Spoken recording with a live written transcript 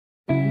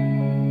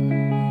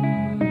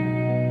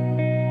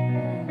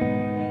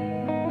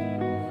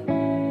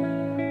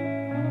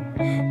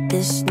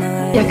this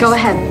night. Yeah, go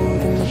ahead.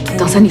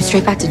 They'll send you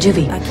straight back to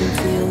juvie. I can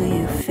feel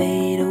you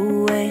fade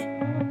away.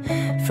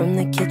 From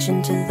the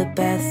kitchen to the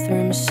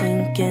bathroom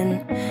sinking.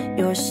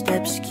 Your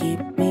steps keep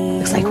me.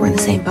 Looks like we're in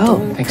the same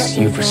boat. Thanks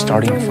to you for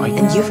starting the fight.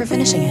 And you for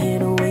finishing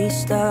it.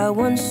 I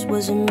once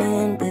was a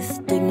man with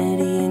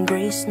dignity and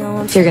grace.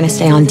 Now If you're gonna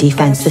stay on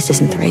defense, this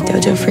isn't the right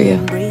dojo for you.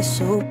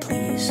 So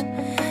please,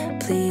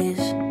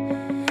 please,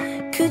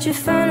 could you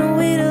find a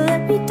way to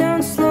let me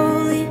down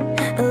slowly?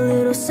 A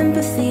little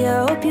sympathy,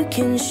 I hope you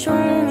can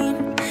show me.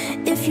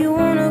 If you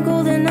wanna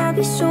go, then I'll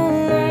be so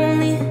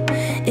lonely.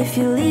 If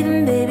you're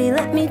leaving, baby,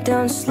 let me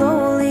down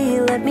slowly.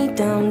 Let me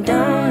down,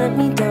 down, let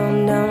me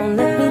down, down,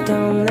 let me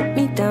down, let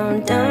me down,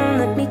 down,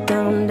 let me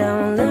down,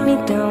 down, let me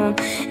down.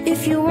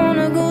 If you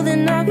wanna go,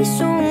 then I'll be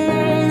so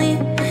lonely.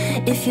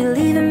 If you're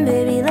leaving,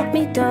 baby, let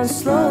me down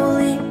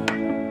slowly.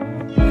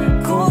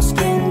 Cold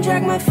skin,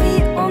 drag my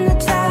feet on the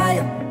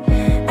tile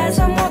as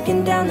I'm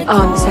walking down the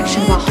the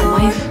section about home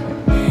life.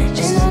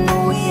 Just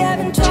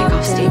check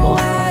off stable.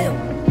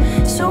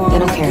 So They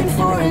don't care if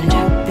they're never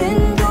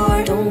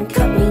gonna do. Don't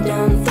cut me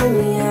down, throw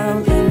me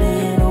out, leave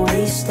me in a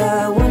waste.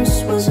 I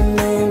once was a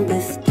man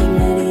with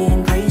dignity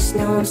and grace.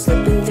 Now I'm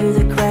slipping through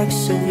the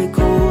cracks of your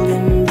cold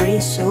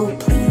embrace. So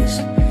please,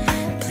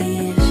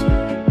 please,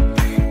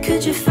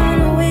 could you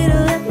find a way to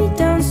let me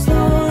down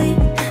slowly?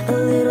 A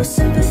little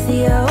sympathy,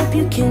 I hope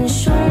you can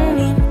show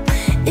me.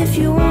 If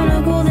you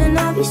wanna go, then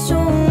I'll be so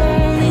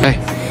lonely. Hey.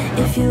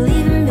 If you're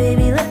leaving,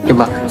 baby, let me Good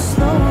luck. down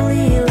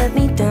slowly. Let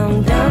me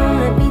down, down,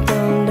 let me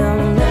down,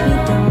 down, let me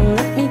down,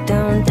 let me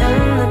down,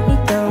 down, let me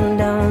down,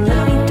 down,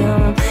 let me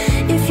down.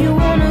 If you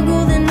wanna go,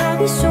 then I'll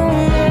be so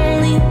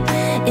lonely.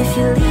 If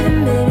you're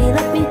leaving, baby,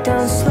 let me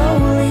down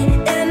slowly.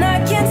 And I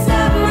can't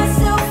stop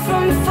myself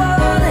from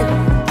falling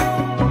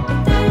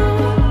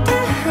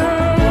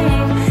down.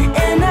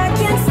 And I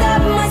can't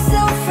stop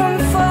myself from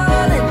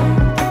falling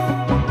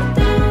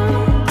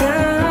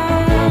down.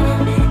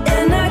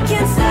 And I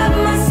can't stop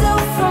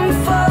myself from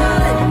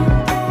falling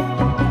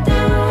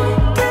down.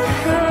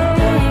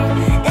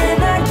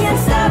 And I can't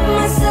stop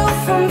myself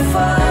from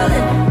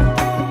falling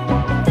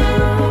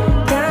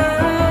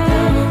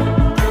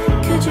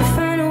down. Could you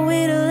find a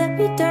way to let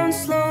me down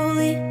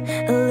slowly?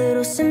 A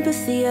little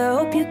sympathy, I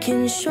hope you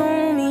can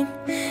show me.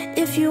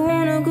 If you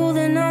wanna go,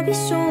 then I'll be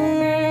so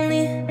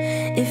lonely.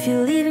 If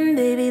you're leaving,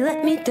 baby,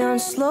 let me down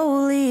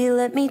slowly.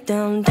 Let me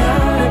down, down,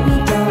 let me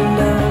down,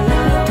 down,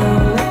 let me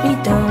down, let me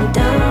down,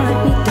 down, let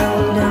me down,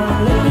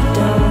 down, let me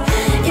down.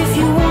 If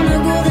you wanna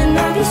go, then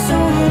I'll be so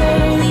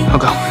lonely.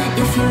 I'll go.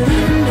 If you're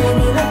leaving,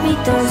 baby, let me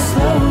down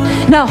slowly.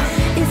 No,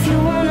 If you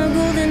wanna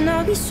go, then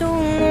I'll be so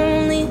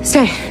lonely.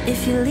 stay.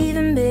 If you're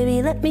leaving,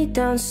 baby, let me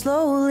down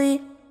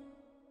slowly.